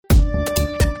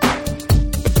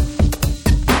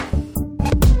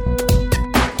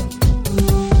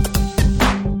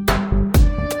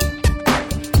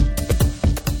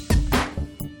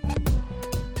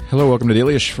Hello, welcome to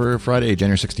Dailyish for Friday,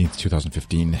 January 16th,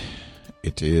 2015.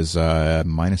 It is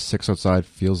 -6 outside,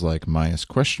 feels like minus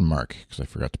question mark, because I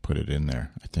forgot to put it in there.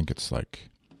 I think it's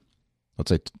like,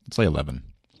 let's say 11.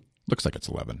 Looks like it's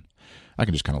 11. I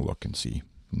can just kind of look and see.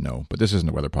 No, but this isn't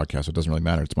a weather podcast, so it doesn't really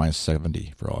matter. It's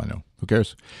 -70 for all I know. Who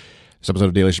cares? This episode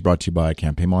of Dailyish is brought to you by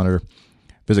Campaign Monitor.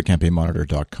 Visit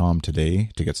campaignmonitor.com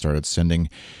today to get started sending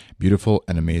beautiful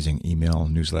and amazing email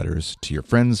newsletters to your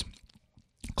friends,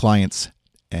 clients,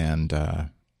 and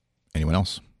anyone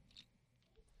else.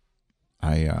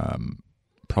 I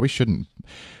probably shouldn't.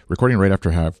 Recording right after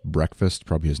I have breakfast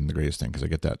probably isn't the greatest thing because I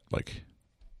get that like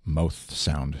mouth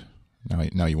sound.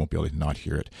 Now you won't be able to not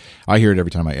hear it. I hear it every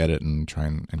time I edit and try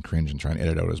and cringe and try and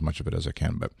edit out as much of it as I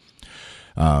can. But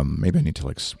maybe I need to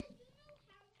like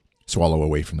swallow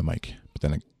away from the mic. But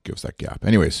then it gives that gap.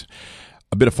 Anyways,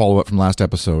 a bit of follow up from last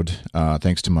episode.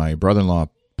 Thanks to my brother-in-law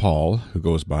Paul, who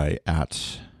goes by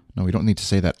at. No, we don't need to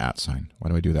say that at sign. Why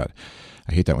do I do that?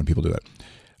 I hate that when people do that.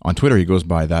 On Twitter, he goes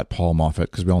by that Paul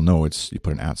Moffat because we all know you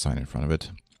put an at sign in front of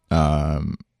it.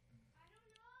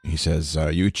 He says,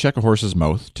 you check a horse's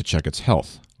mouth to check its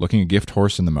health. Looking a gift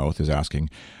horse in the mouth is asking,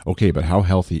 okay, but how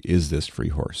healthy is this free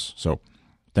horse? So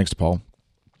thanks to Paul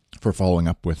for following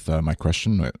up with my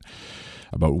question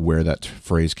about where that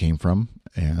phrase came from.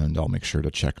 And I'll make sure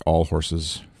to check all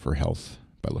horses for health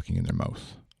by looking in their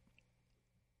mouth.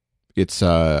 It's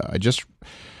I just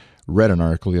read an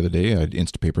article the other day. I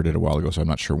Instapapered it a while ago, so I'm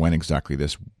not sure when exactly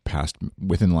this passed,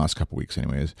 within the last couple of weeks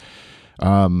anyways.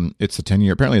 It's the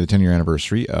 10-year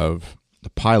anniversary of the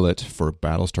pilot for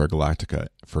Battlestar Galactica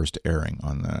first airing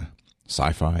on the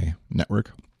Sci-Fi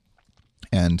Network.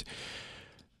 And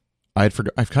we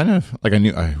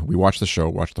watched the show,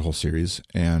 watched the whole series,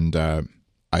 and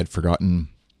I'd forgotten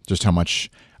just how much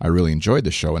I really enjoyed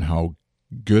the show and how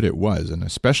good it was, and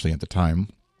especially at the time.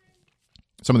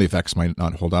 Some of the effects might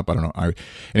not hold up. I don't know.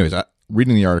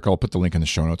 Reading the article, I'll put the link in the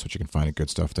show notes, which you can find at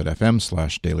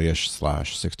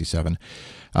goodstuff.fm/dailyish/67.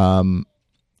 I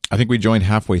think we joined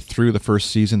halfway through the first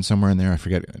season, somewhere in there. I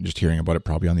forget, just hearing about it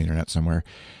probably on the internet somewhere,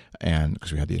 and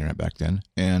because we had the internet back then,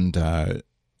 and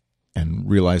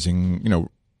realizing,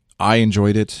 I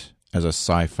enjoyed it as a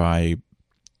sci-fi.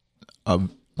 I'm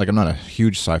not a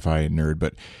huge sci-fi nerd,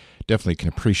 but definitely can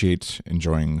appreciate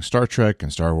enjoying Star Trek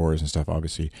and Star Wars and stuff,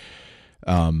 obviously.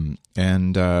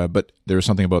 But there was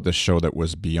something about this show that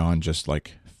was beyond just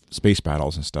like space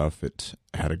battles and stuff. It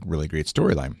had a really great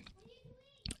storyline,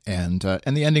 and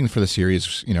the ending for the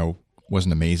series,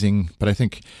 wasn't amazing. But I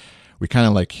think we kind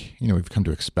of we've come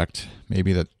to expect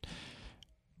maybe that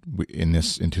in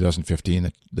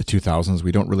 2015, the 2000s,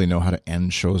 we don't really know how to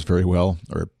end shows very well,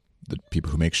 or the people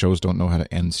who make shows don't know how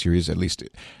to end series, at least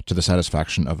to the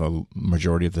satisfaction of a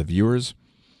majority of the viewers,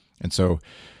 and so.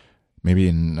 Maybe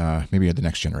in the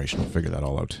next generation we'll figure that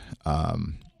all out.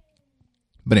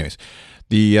 But anyways,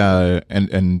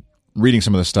 and reading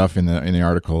some of the stuff in the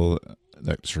article,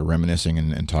 that sort of reminiscing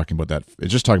and talking about that.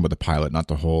 It's just talking about the pilot, not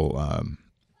the whole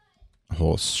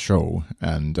show,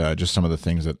 and just some of the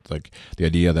things that, like the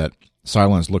idea that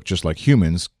Cylons look just like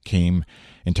humans came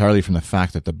entirely from the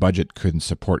fact that the budget couldn't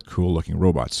support cool looking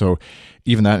robots. So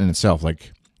even that in itself,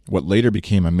 like what later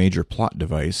became a major plot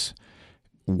device,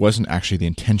 wasn't actually the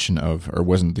intention of, or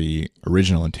wasn't the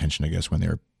original intention, I guess, when they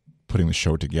were putting the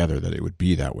show together, that it would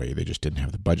be that way. They just didn't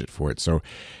have the budget for it. So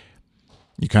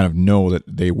you kind of know that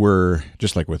they were,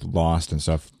 just like with Lost and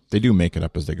stuff, they do make it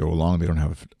up as they go along. They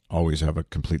don't always have a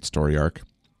complete story arc,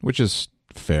 which is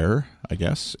fair, I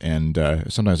guess. And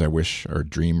sometimes I wish or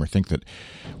dream or think that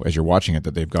as you're watching it,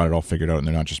 that they've got it all figured out and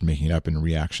they're not just making it up in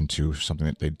reaction to something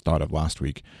that they thought of last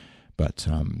week. But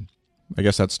I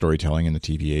guess that's storytelling in the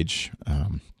TV age,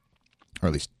 or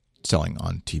at least selling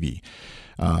on TV.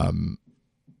 And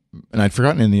I'd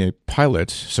forgotten in the pilot,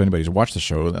 so anybody who's watched the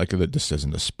show, like this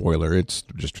isn't a spoiler, it's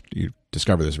just, you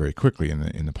discover this very quickly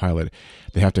in the pilot.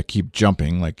 They have to keep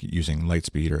jumping, like using light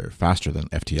speed, or faster than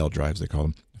FTL drives, they call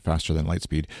them, faster than light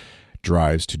speed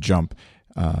drives to jump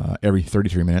every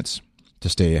 33 minutes to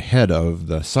stay ahead of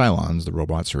the Cylons, the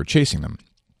robots who are chasing them.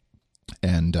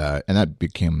 And that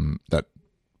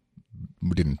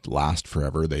didn't last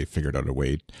forever. They figured out a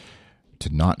way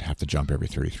to not have to jump every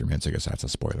 33 minutes. I guess that's a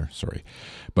spoiler. Sorry.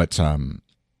 But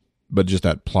just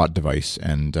that plot device,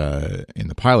 and in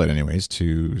the pilot anyways,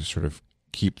 to sort of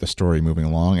keep the story moving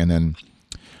along. And then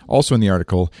also in the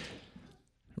article,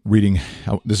 reading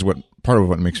how, this is what part of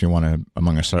what makes me want to,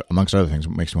 amongst other things,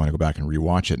 what makes me want to go back and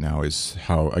rewatch it now, is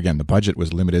how, again, the budget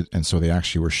was limited, and so they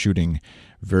actually were shooting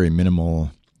very minimal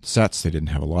sets. They didn't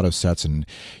have a lot of sets, and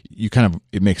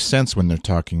it makes sense when they're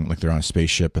talking like they're on a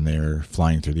spaceship and they're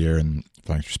flying through the air and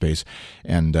flying through space,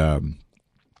 and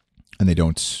they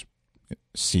don't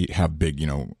have big,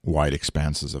 wide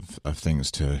expanses of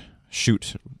things to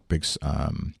shoot, big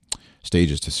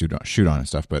stages to shoot on and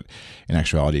stuff. But in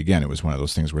actuality, again, it was one of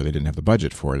those things where they didn't have the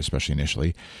budget for it, especially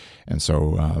initially. And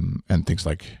so, and things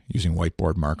like using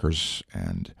whiteboard markers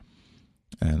and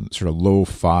sort of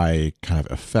lo-fi kind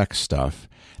of effect stuff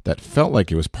that felt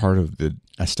like it was part of the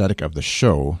aesthetic of the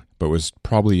show, but was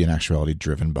probably in actuality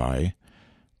driven by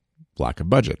lack of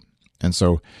budget. And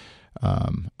so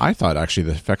I thought actually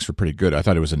the effects were pretty good. I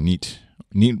thought it was a neat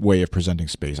way of presenting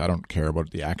space. I don't care about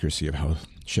the accuracy of how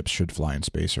ships should fly in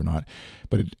space or not,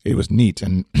 but it was neat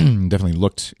and definitely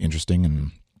looked interesting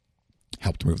and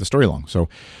helped move the story along. So,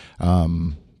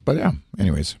 but yeah,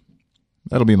 anyways,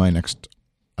 that'll be my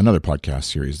another podcast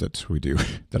series that we do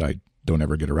that I don't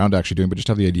ever get around to actually doing, but just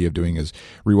have the idea of doing is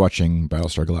rewatching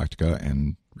Battlestar Galactica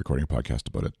and recording a podcast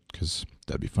about it, because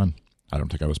that'd be fun. I don't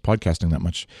think I was podcasting that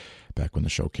much back when the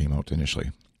show came out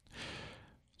initially.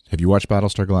 Have you watched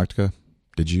Battlestar Galactica?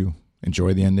 Did you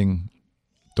enjoy the ending?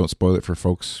 Don't spoil it for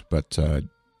folks, but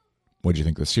what do you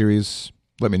think of the series?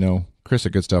 Let me know. Chris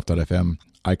at goodstuff.fm,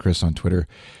 iChris on Twitter.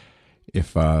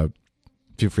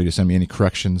 Feel free to send me any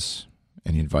corrections,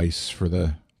 any advice for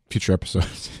the future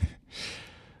episodes.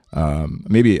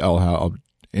 Maybe I'll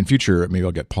in future, maybe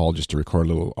I'll get Paul just to record a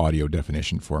little audio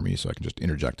definition for me so I can just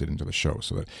interject it into the show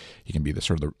so that he can be the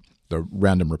sort of the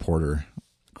random reporter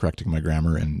correcting my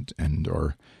grammar and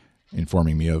or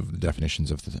informing me of the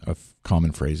definitions of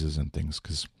common phrases and things,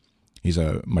 because he's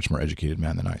a much more educated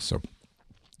man than I. So,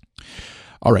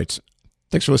 all right.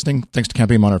 Thanks for listening. Thanks to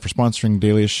Campaign Monitor for sponsoring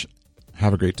Dailyish.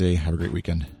 Have a great day. Have a great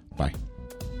weekend. Bye.